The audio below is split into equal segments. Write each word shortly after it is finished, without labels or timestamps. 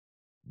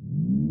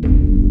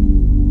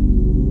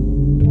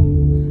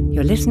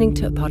You're listening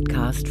to a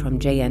podcast from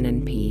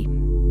JNNP.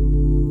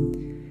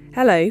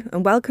 Hello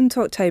and welcome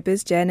to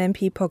October's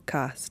JNNP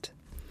podcast.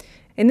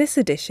 In this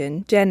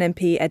edition,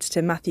 JNNP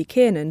editor Matthew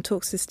Kiernan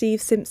talks to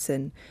Steve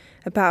Simpson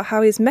about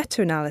how his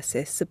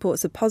meta-analysis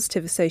supports a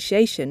positive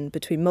association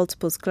between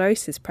multiple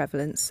sclerosis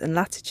prevalence and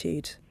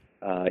latitude.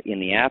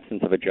 In the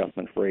absence of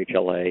adjustment for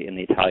HLA in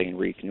the Italian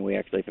region, we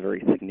actually have a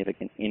very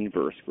significant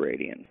inverse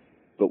gradient.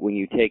 But when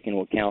you take into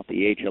account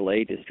the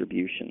HLA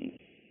distributions,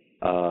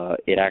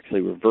 it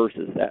actually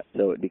reverses that,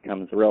 so it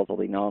becomes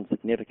relatively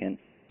non-significant,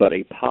 but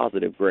a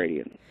positive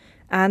gradient.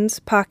 And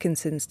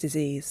Parkinson's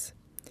disease.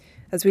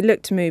 As we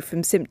look to move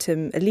from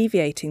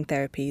symptom-alleviating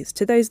therapies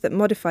to those that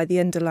modify the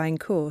underlying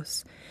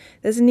cause,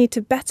 there's a need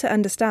to better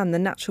understand the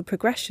natural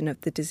progression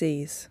of the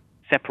disease.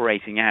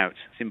 Separating out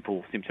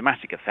simple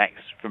symptomatic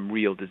effects from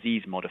real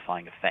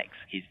disease-modifying effects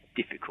is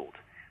difficult.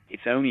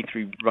 It's only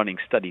through running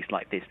studies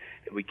like this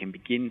that we can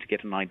begin to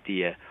get an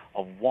idea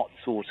of what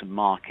sort of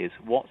markers,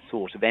 what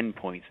sort of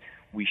endpoints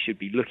we should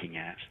be looking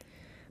at.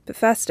 But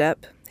first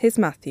up, here's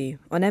Matthew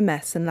on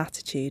MS and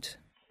latitude.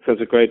 So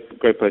it's a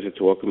great pleasure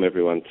to welcome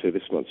everyone to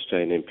this month's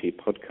JNNP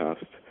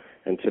podcast.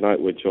 And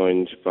tonight we're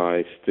joined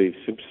by Steve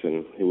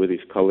Simpson, who with his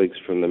colleagues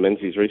from the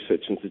Menzies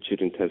Research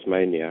Institute in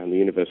Tasmania and the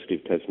University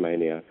of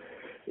Tasmania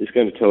is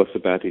going to tell us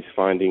about his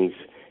findings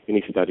in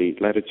his study,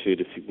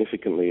 Latitude is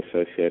significantly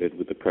associated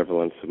with the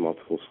prevalence of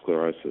multiple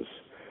sclerosis.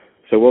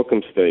 So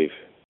welcome, Steve.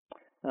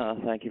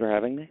 Thank you for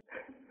having me.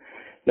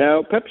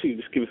 Now, perhaps you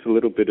could just give us a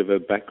little bit of a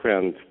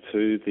background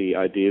to the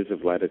ideas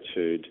of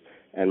latitude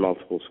and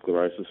multiple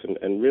sclerosis,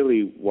 and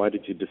really, why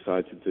did you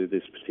decide to do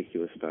this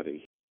particular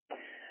study?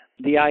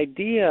 The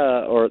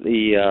idea or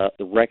the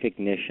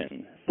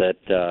recognition that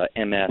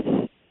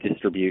MS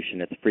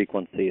distribution, its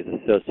frequency, is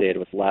associated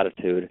with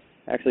latitude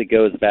actually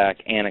goes back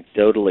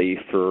anecdotally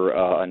for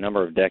a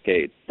number of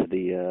decades to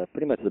the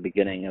pretty much the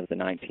beginning of the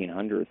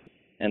 1900s.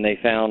 And they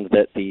found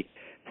that the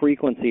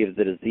frequency of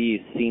the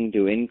disease seemed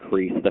to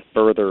increase the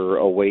further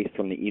away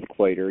from the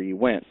equator you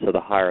went, so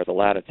the higher the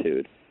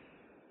latitude.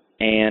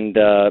 And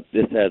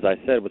this, as I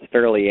said, was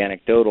fairly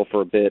anecdotal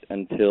for a bit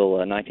until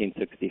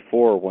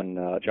 1964 when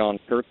John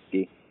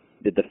Kurtzky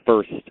did the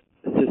first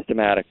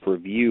systematic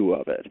review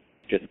of it,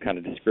 just kind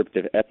of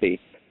descriptive epi,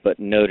 but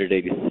noted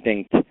a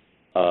distinct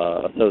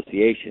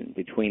association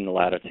between the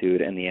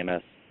latitude and the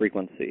MS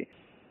frequency.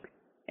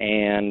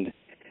 And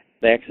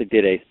they actually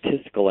did a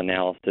statistical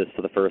analysis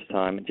for the first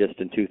time just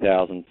in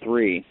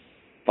 2003,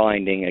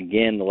 finding,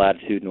 again, the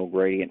latitudinal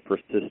gradient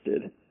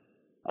persisted.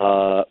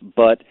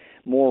 But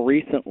more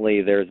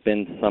recently, there's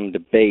been some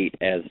debate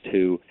as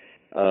to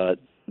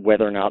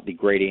whether or not the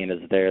gradient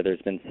is there.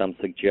 There's been some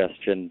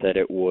suggestion that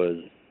it was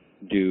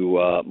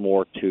due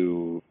more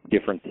to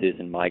differences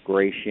in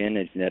migration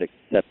and genetic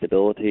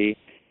susceptibility,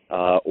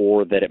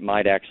 or that it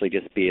might actually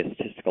just be a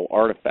statistical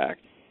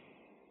artifact.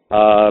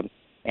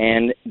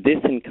 And this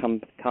in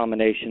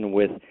combination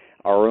with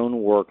our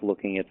own work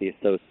looking at the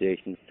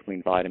associations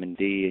between vitamin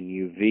D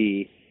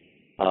and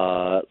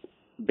UV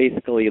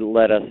basically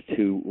led us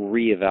to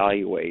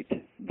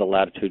reevaluate the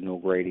latitudinal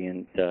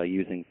gradient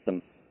using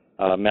some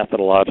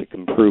methodologic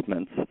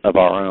improvements of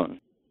our own.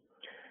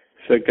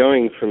 So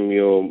going from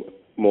your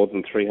more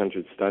than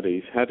 300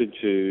 studies,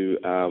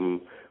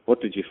 what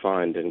did you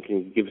find, and can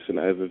you give us an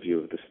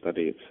overview of the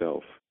study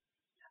itself?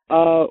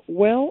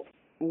 Well,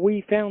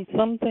 we found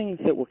some things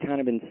that were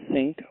kind of in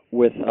sync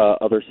with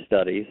other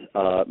studies.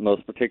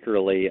 Most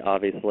particularly,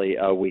 obviously,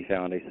 we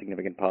found a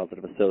significant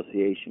positive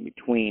association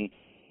between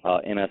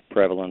MS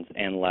prevalence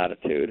and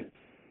latitude.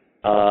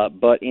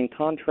 But in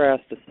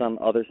contrast to some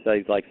other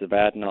studies like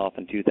Zavadinov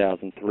in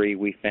 2003,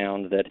 we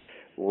found that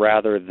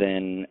rather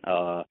than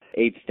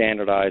age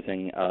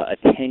standardizing,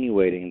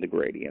 attenuating the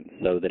gradient,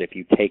 so that if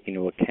you take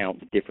into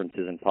account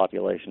differences in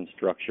population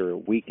structure,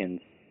 it weakens.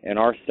 In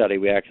our study,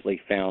 we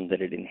actually found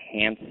that it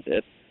enhanced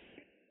it.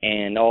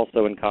 And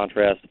also in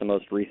contrast to the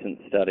most recent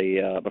study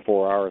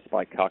before ours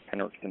by Koch,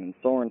 Henriksen, and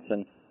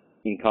Sorensen,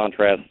 in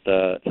contrast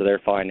to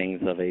their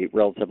findings of a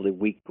relatively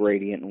weak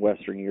gradient in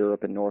Western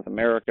Europe and North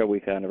America,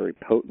 we found a very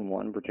potent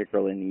one,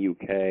 particularly in the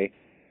UK,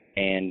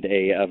 and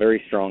a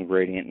very strong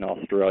gradient in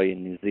Australia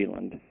and New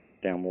Zealand,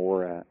 down where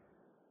we're at.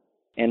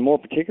 And more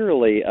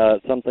particularly,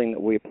 something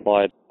that we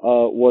applied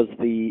was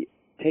the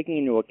taking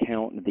into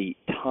account the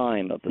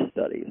time of the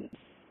studies.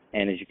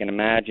 And as you can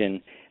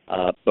imagine,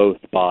 both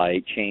by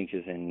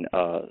changes in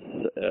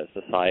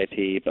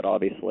society, but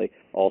obviously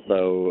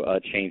also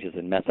changes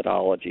in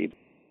methodology.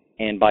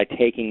 And by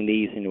taking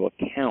these into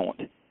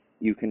account,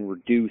 you can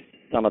reduce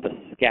some of the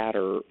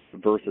scatter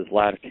versus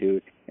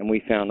latitude. And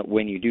we found that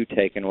when you do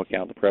take into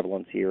account the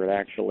prevalence here, it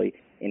actually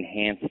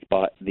enhanced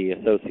by the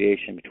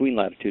association between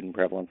latitude and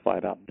prevalence by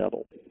about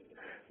double.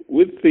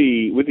 With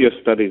your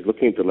studies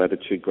looking at the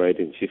latitude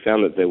gradients, you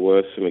found that there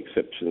were some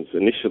exceptions.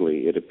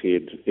 Initially, it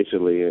appeared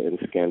Italy and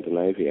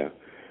Scandinavia.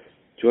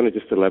 Do you want to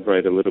just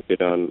elaborate a little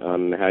bit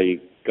on how you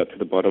got to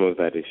the bottom of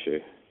that issue?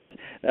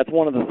 That's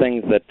one of the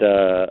things that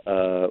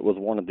was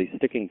one of the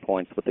sticking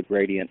points with the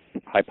gradient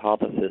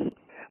hypothesis,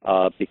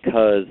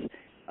 because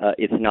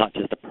it's not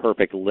just a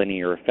perfect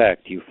linear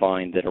effect. You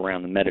find that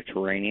around the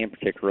Mediterranean,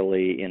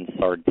 particularly in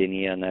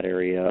Sardinia and that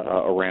area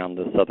around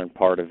the southern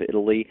part of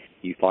Italy,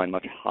 you find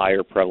much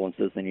higher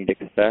prevalences than you'd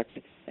expect.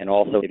 And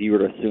also, if you were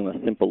to assume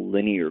a simple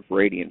linear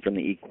gradient from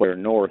the equator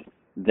north,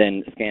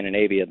 then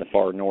Scandinavia, the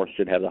far north,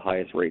 should have the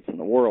highest rates in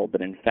the world.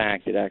 But in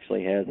fact, it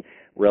actually has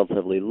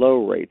relatively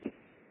low rates.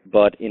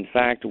 But in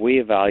fact, we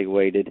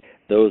evaluated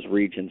those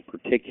regions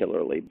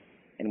particularly,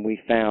 and we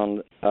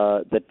found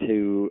that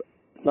to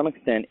some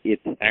extent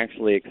it's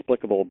actually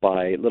explicable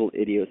by little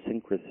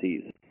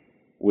idiosyncrasies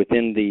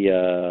within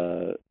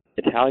the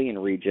Italian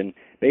region.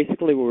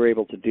 Basically, what we're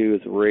able to do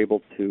is we're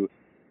able to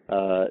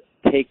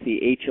take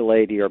the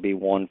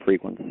HLA-DRB1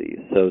 frequencies,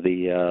 so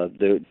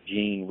the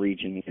gene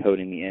region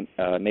encoding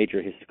the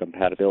major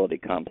histocompatibility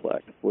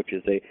complex, which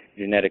is a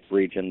genetic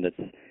region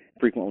that's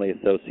frequently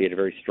associated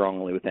very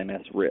strongly with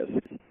MS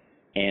risk.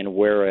 And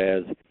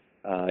whereas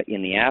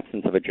in the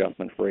absence of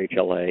adjustment for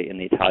HLA in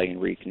the Italian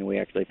region, we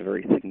actually have a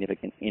very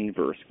significant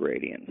inverse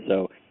gradient.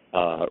 So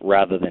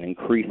rather than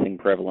increasing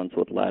prevalence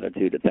with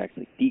latitude, it's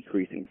actually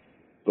decreasing.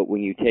 But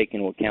when you take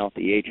into account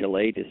the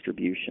HLA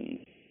distributions,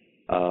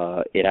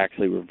 it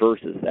actually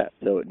reverses that.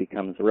 So it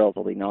becomes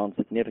relatively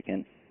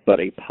non-significant, but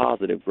a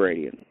positive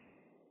gradient.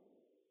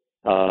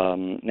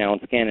 Now in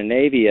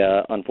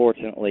Scandinavia,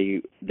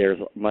 unfortunately, there's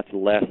much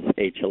less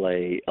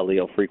HLA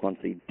allele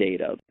frequency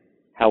data.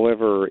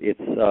 However,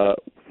 it's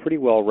pretty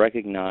well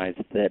recognized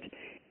that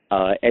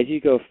as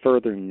you go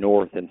further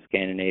north in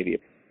Scandinavia,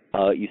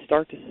 you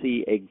start to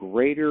see a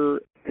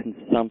greater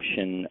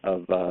consumption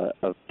of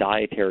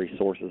dietary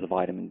sources of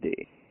vitamin D.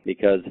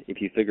 Because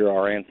if you figure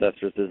our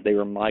ancestors, as they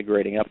were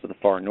migrating up to the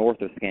far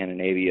north of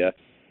Scandinavia,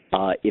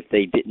 if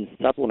they didn't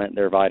supplement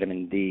their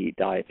vitamin D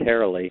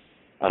dietarily,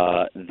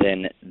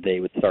 then they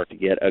would start to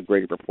get a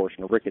greater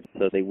proportion of rickets.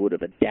 So they would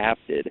have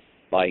adapted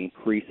by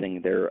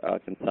increasing their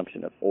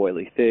consumption of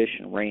oily fish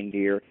and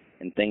reindeer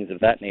and things of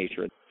that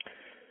nature.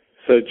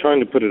 So trying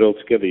to put it all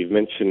together, you've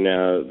mentioned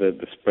now the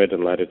spread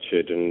and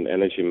latitude, and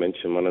as you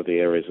mentioned, one of the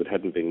areas that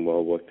hadn't been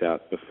well worked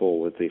out before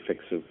was the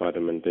effects of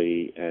vitamin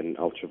D and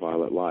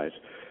ultraviolet light.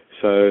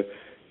 So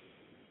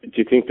do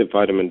you think that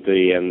vitamin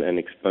D and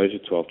exposure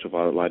to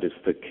ultraviolet light is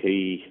the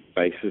key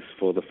basis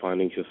for the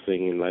findings you're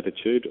seeing in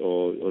latitude,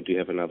 or do you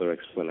have another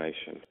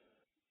explanation?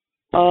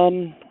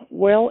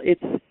 Well,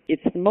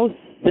 it's the most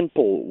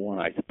simple one,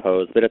 I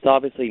suppose, but it's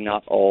obviously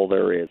not all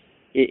there is.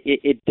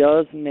 It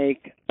does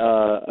make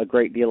a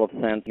great deal of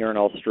sense here in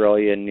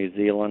Australia and New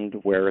Zealand,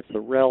 where it's a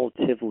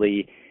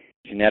relatively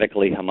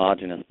genetically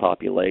homogeneous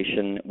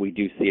population. We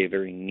do see a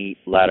very neat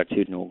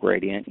latitudinal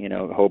gradient. You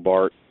know,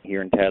 Hobart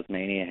here in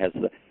Tasmania has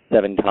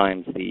 7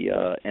 times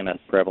the MS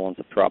prevalence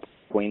of tropical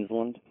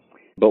Queensland.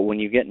 But when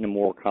you get into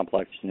more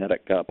complex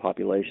genetic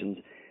populations,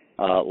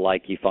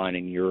 like you find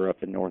in Europe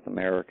and North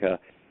America,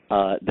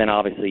 then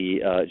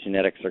obviously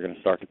genetics are going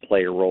to start to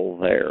play a role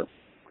there.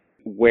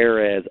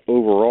 Whereas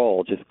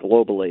overall, just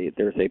globally,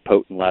 there's a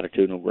potent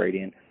latitudinal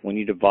gradient. When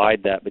you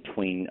divide that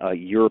between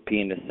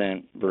European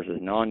descent versus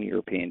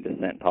non-European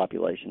descent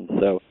populations,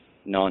 so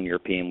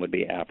non-European would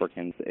be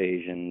Africans,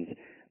 Asians,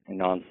 and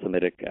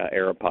non-Semitic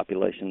Arab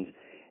populations,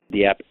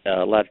 the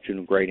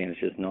latitudinal gradient is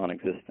just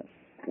non-existent.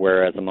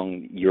 Whereas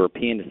among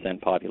European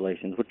descent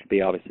populations, which would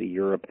be obviously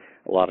Europe,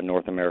 a lot of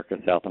North America,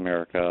 South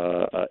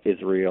America,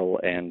 Israel,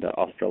 and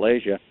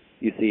Australasia,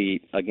 you see,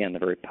 again, the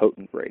very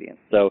potent gradient.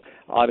 So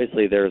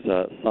obviously there's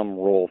some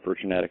role for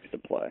genetics to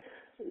play.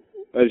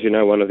 As you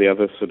know, one of the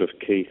other sort of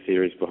key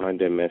theories behind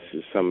MS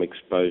is some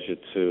exposure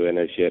to an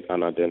as yet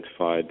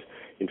unidentified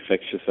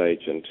infectious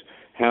agent.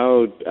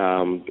 How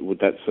would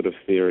that sort of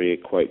theory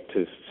equate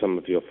to some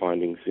of your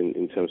findings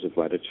in terms of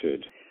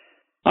latitude?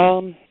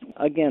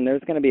 Again,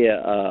 there's going to be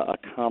a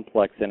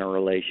complex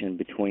interrelation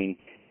between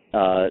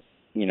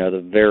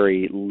the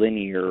very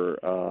linear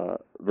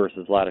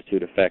versus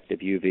latitude effect of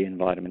UV and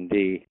vitamin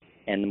D,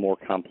 and the more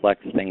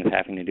complex things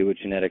having to do with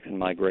genetics and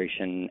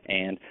migration,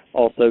 and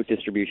also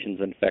distributions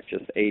of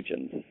infectious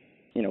agents.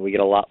 You know, we get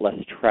a lot less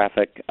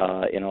traffic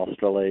in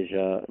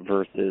Australasia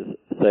versus,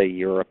 say,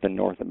 Europe and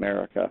North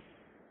America.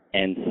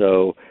 And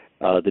so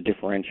the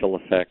differential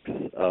effects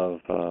of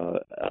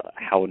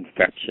how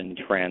infection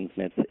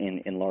transmits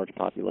in large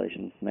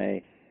populations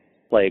may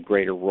play a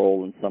greater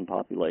role in some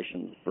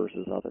populations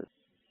versus others.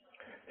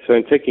 So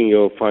in taking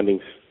your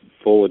findings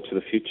forward to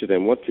the future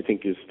then, what do you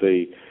think is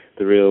the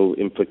real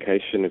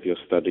implication of your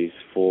studies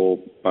for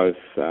both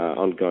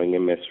ongoing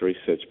MS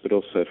research but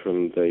also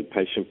from the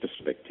patient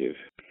perspective?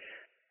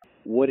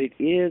 What it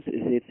is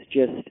it's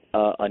just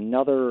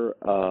another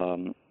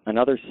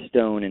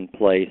stone in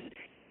place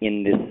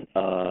in this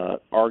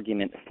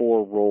argument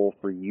for role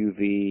for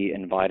UV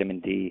and vitamin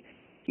D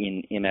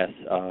in MS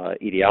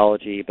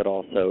etiology, but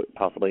also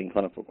possibly in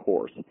clinical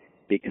course,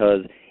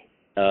 because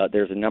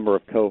there's a number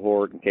of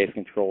cohort and case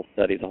control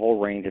studies, a whole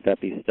range of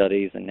EPI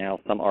studies, and now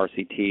some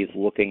RCTs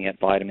looking at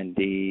vitamin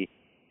D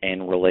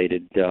and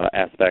related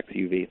aspects,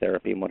 UV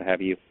therapy and what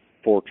have you,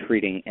 for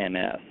treating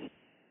MS.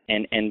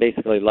 And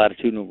basically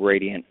latitudinal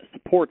gradient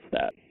supports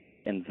that,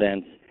 and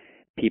thence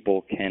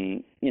people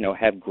can,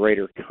 have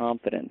greater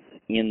confidence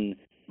in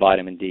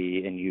vitamin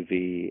D and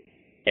UV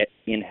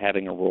in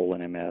having a role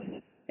in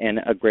MS, and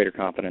a greater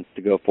confidence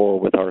to go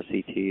forward with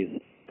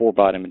RCTs for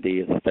vitamin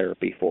D as a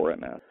therapy for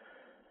MS.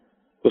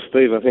 Well,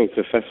 Steve, I think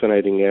it's a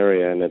fascinating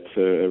area, and it's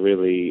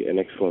really an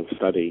excellent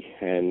study,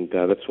 and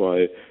that's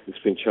why it's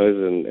been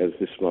chosen as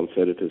this month's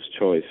editor's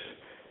choice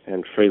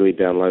and freely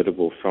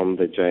downloadable from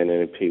the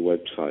JNNP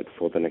website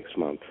for the next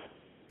month.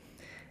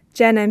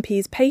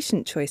 JNNP's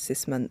Patient Choice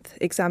this month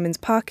examines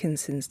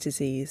Parkinson's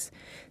disease,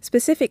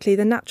 specifically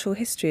the natural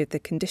history of the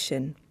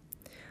condition.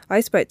 I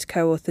spoke to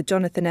co-author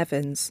Jonathan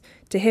Evans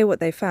to hear what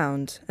they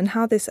found and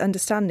how this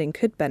understanding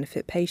could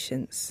benefit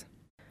patients.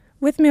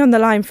 With me on the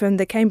line from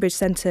the Cambridge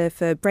Centre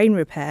for Brain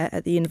Repair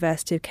at the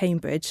University of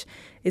Cambridge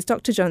is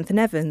Dr. Jonathan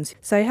Evans.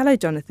 So hello,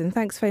 Jonathan.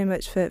 Thanks very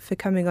much for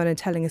coming on and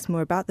telling us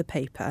more about the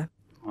paper.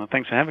 Well,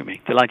 thanks for having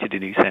me. Delighted to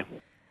do so.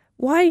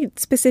 Why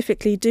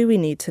specifically do we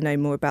need to know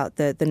more about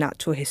the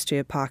natural history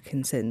of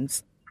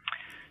Parkinson's?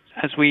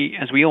 As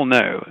we all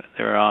know,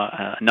 there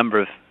are a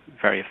number of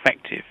very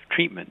effective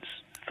treatments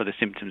for the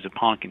symptoms of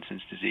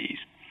Parkinson's disease.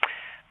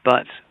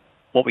 But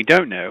what we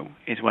don't know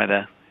is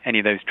whether any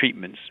of those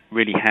treatments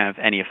really have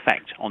any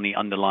effect on the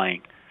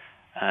underlying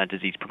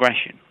disease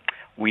progression.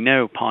 We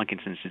know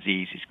Parkinson's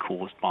disease is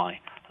caused by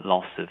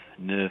loss of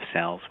nerve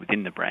cells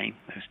within the brain,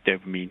 those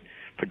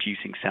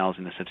dopamine-producing cells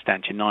in the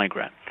substantia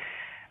nigra.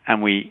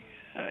 And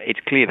it's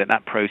clear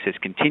that process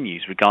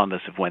continues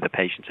regardless of whether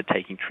patients are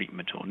taking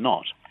treatment or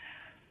not.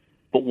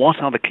 But what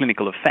are the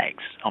clinical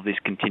effects of this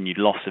continued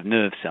loss of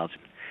nerve cells?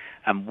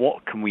 And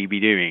what can we be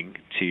doing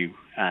to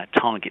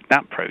target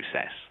that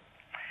process?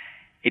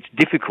 It's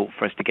difficult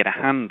for us to get a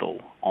handle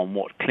on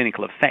what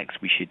clinical effects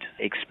we should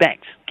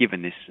expect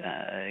given this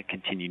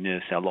continued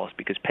nerve cell loss,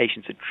 because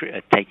patients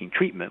are taking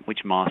treatment which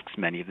masks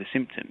many of the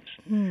symptoms.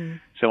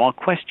 So our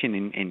question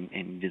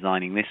in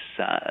designing this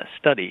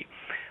study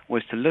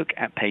was to look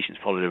at patients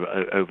followed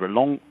over a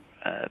long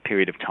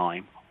period of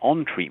time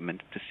on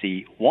treatment to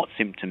see what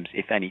symptoms,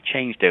 if any,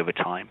 changed over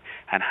time,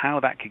 and how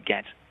that could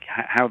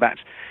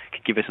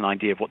give us an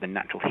idea of what the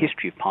natural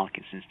history of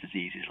Parkinson's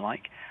disease is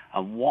like,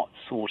 and what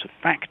sort of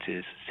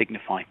factors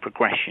signify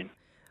progression.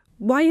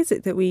 Why is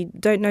it that we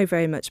don't know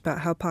very much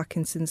about how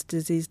Parkinson's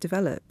disease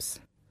develops?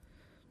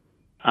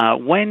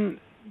 When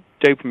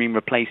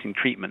dopamine-replacing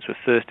treatments were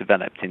first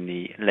developed in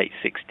the late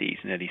 60s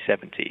and early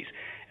 70s,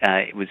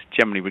 it was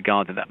generally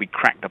regarded that we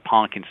cracked the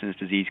Parkinson's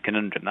disease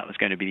conundrum. That was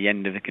going to be the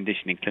end of the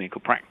condition in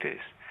clinical practice.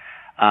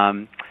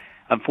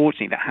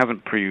 Unfortunately, that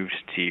hasn't proved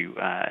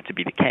to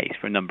be the case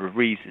for a number of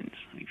reasons.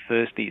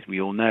 Firstly, as we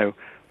all know,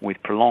 with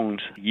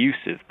prolonged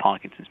use of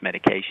Parkinson's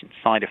medication,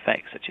 side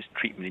effects such as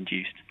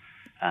treatment-induced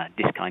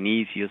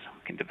dyskinesias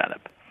can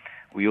develop.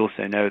 We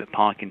also know that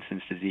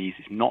Parkinson's disease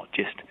is not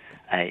just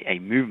a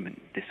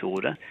movement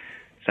disorder.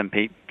 Some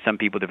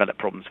people develop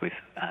problems with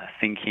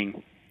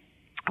thinking,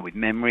 with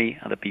memory.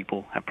 Other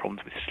people have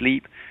problems with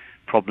sleep.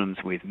 Problems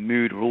with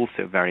mood are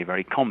also very,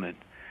 very common.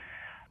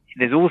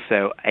 There's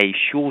also a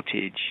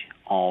shortage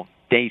of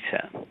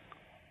data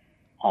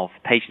of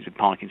patients with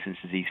Parkinson's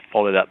disease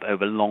followed up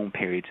over long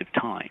periods of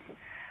time.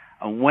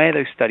 And where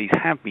those studies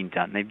have been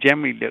done, they've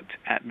generally looked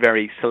at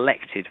very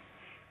selected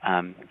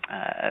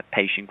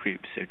patient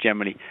groups. So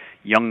generally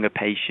younger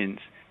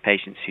patients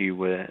who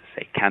were,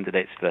 say,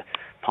 candidates for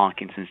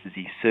Parkinson's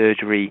disease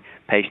surgery,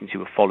 patients who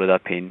were followed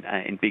up in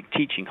big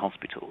teaching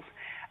hospitals.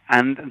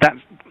 And that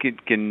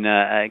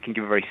can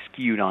give a very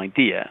skewed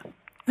idea.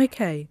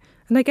 Okay.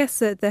 And I guess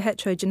that the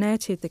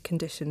heterogeneity of the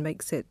condition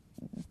makes it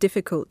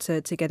difficult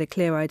to get a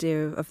clear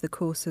idea of the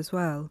course as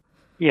well.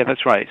 Yeah,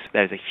 that's right.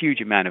 There's a huge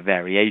amount of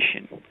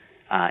variation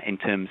in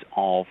terms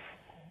of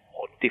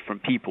what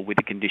different people with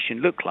the condition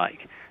look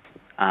like.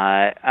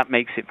 That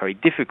makes it very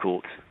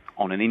difficult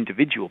on an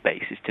individual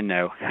basis to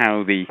know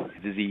how the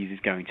disease is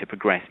going to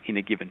progress in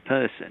a given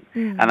person.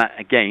 And that,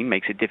 again,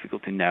 makes it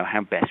difficult to know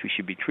how best we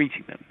should be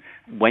treating them.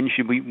 When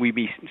should we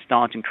be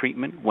starting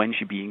treatment? When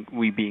should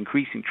we be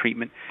increasing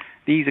treatment?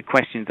 These are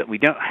questions that we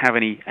don't have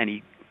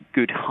any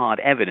good hard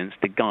evidence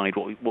to guide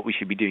what we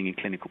should be doing in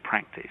clinical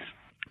practice.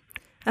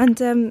 And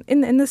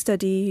in the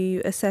study,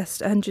 you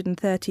assessed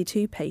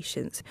 132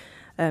 patients.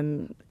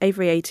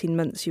 Every 18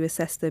 months, you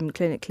assessed them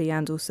clinically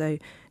and also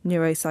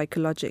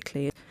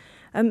neuropsychologically.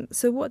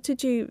 So what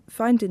did you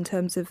find in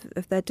terms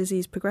of their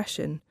disease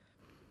progression?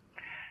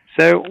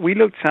 So we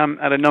looked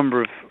at a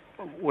number of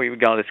what we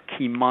regard as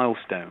key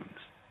milestones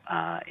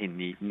in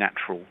the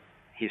natural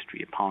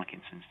history of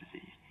Parkinson's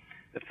disease.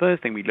 The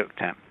first thing we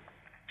looked at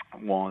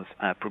was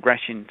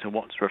progression to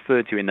what's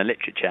referred to in the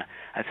literature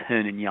as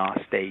Hearn and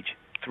Yahr stage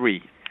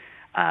 3,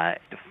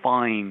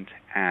 defined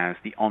as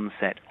the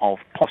onset of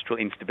postural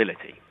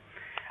instability.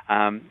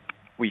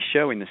 We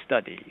show in the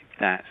study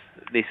that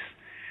this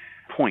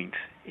point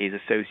is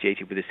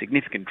associated with a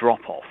significant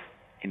drop-off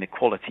in the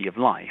quality of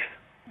life.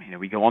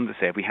 We go on to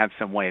say if we had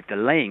some way of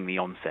delaying the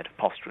onset of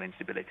postural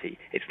instability,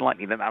 it's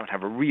likely that would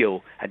have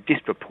a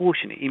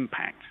disproportionate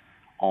impact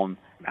on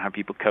how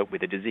people cope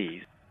with the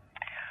disease.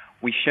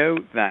 We show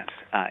that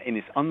in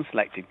this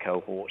unselected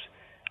cohort,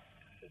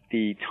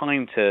 the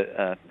time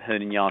to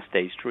Hernian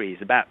stage 3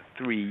 is about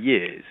 3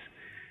 years,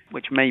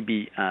 which may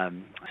be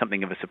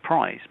something of a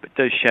surprise, but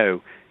does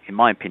show, in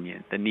my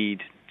opinion, the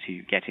need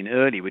to get in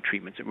early with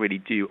treatments that really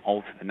do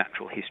alter the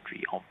natural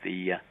history of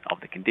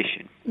the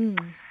condition.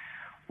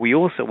 We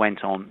also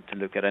went on to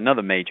look at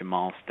another major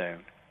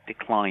milestone,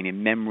 decline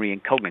in memory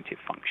and cognitive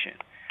function.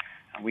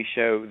 And we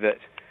show that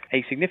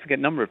a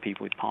significant number of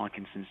people with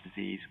Parkinson's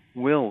disease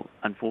will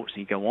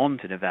unfortunately go on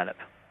to develop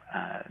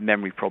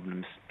memory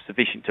problems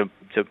sufficient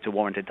to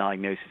warrant a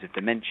diagnosis of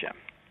dementia.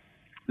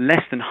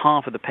 Less than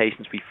half of the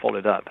patients we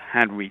followed up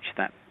had reached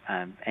that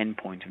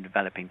endpoint of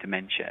developing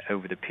dementia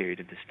over the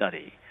period of the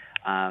study.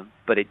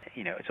 But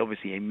it's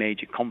obviously a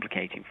major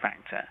complicating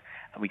factor.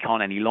 We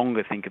can't any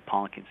longer think of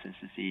Parkinson's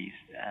disease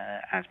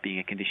as being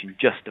a condition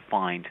just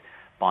defined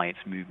by its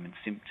movement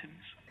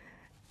symptoms.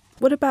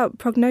 What about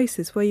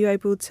prognosis? Were you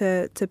able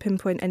to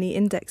pinpoint any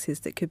indexes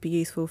that could be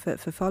useful for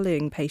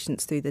following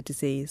patients through the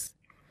disease?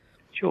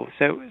 Sure.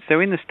 So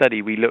in the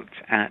study, we looked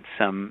at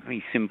some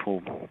very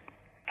simple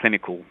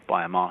clinical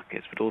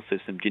biomarkers, but also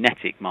some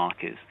genetic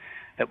markers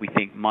that we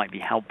think might be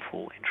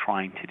helpful in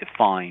trying to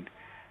define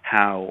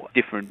how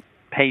different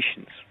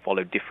patients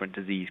follow different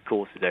disease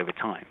courses over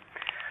time.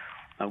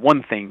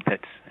 One thing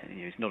that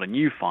is not a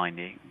new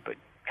finding, but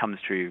comes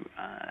through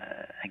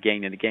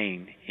again and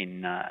again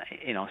in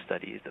our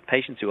study, is that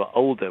patients who are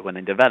older when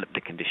they develop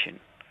the condition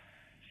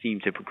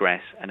seem to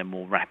progress at a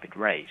more rapid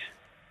rate.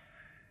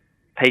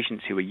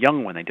 Patients who are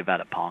young when they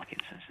develop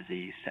Parkinson's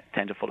disease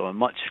tend to follow a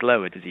much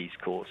slower disease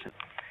course.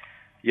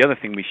 The other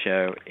thing we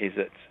show is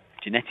that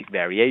genetic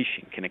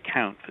variation can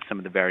account for some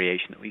of the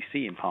variation that we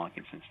see in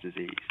Parkinson's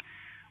disease.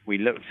 We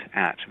looked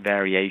at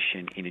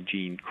variation in a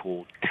gene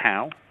called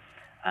tau.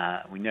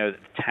 We know that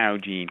the tau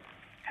gene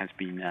has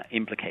been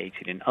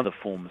implicated in other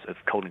forms of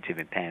cognitive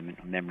impairment,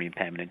 or memory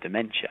impairment, and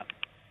dementia.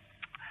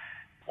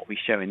 What we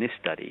show in this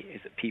study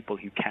is that people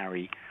who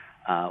carry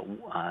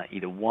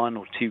either one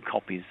or two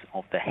copies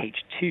of the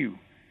H2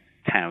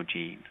 tau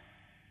gene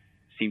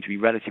seem to be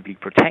relatively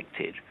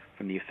protected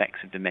from the effects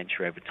of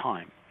dementia over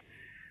time.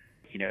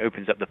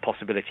 Opens up the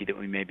possibility that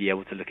we may be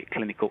able to look at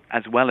clinical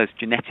as well as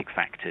genetic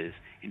factors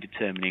in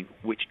determining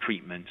which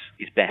treatment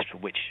is best for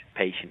which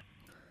patient.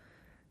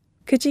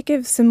 Could you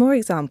give some more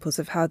examples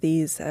of how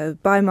these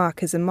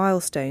biomarkers and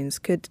milestones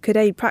could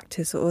aid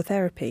practice or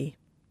therapy?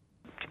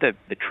 To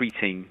the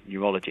treating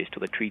neurologist or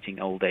the treating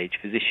old age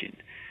physician,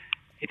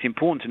 it's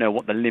important to know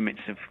what the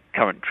limits of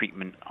current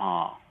treatment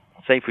are.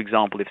 Say, for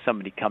example, if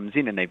somebody comes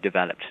in and they've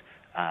developed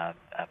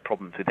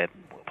problems with their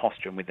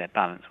posture and with their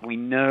balance, we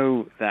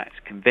know that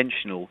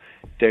conventional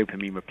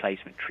dopamine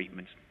replacement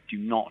treatments do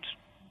not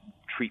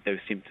treat those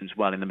symptoms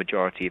well in the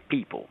majority of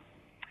people.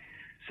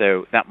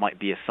 So that might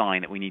be a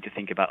sign that we need to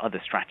think about other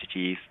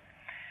strategies.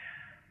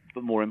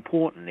 But more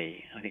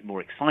importantly, I think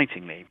more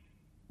excitingly,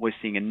 we're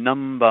seeing a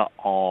number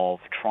of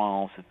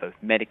trials of both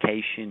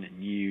medication and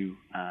new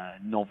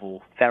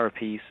novel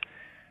therapies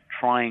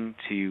trying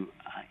to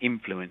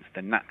influence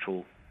the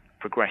natural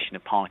progression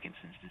of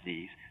Parkinson's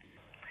disease.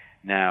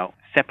 Now,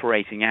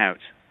 separating out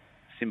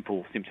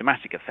simple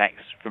symptomatic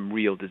effects from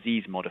real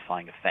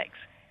disease-modifying effects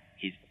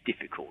is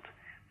difficult.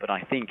 But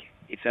I think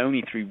it's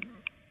only through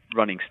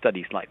running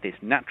studies like this,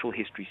 natural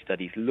history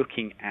studies,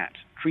 looking at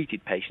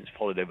treated patients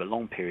followed over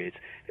long periods,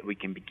 that we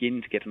can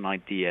begin to get an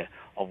idea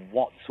of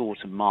what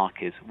sort of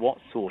markers, what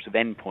sort of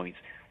endpoints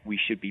we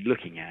should be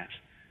looking at.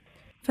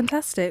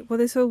 Fantastic. Well,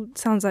 this all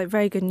sounds like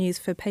very good news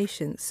for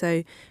patients.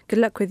 So good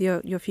luck with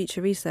your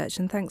future research,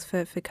 and thanks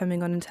for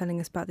coming on and telling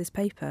us about this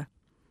paper.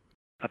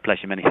 A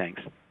pleasure, many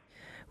thanks.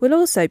 We'll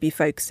also be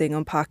focusing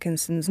on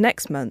Parkinson's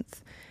next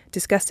month,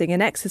 discussing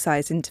an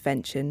exercise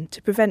intervention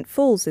to prevent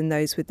falls in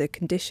those with the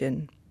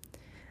condition.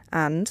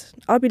 And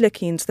I'll be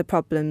looking into the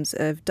problems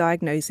of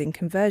diagnosing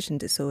conversion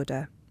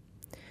disorder.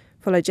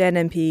 Follow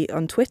JNNP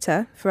on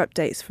Twitter for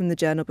updates from the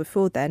journal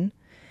before then,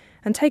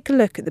 and take a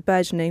look at the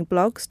burgeoning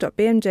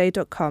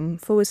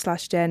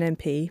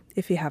blogs.bmj.com/JNNP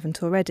if you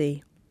haven't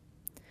already.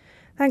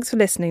 Thanks for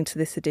listening to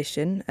this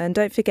edition, and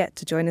don't forget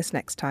to join us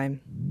next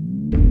time.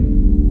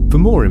 For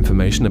more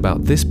information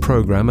about this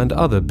programme and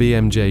other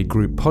BMJ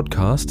Group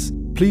podcasts,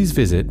 please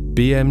visit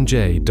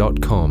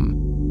bmj.com.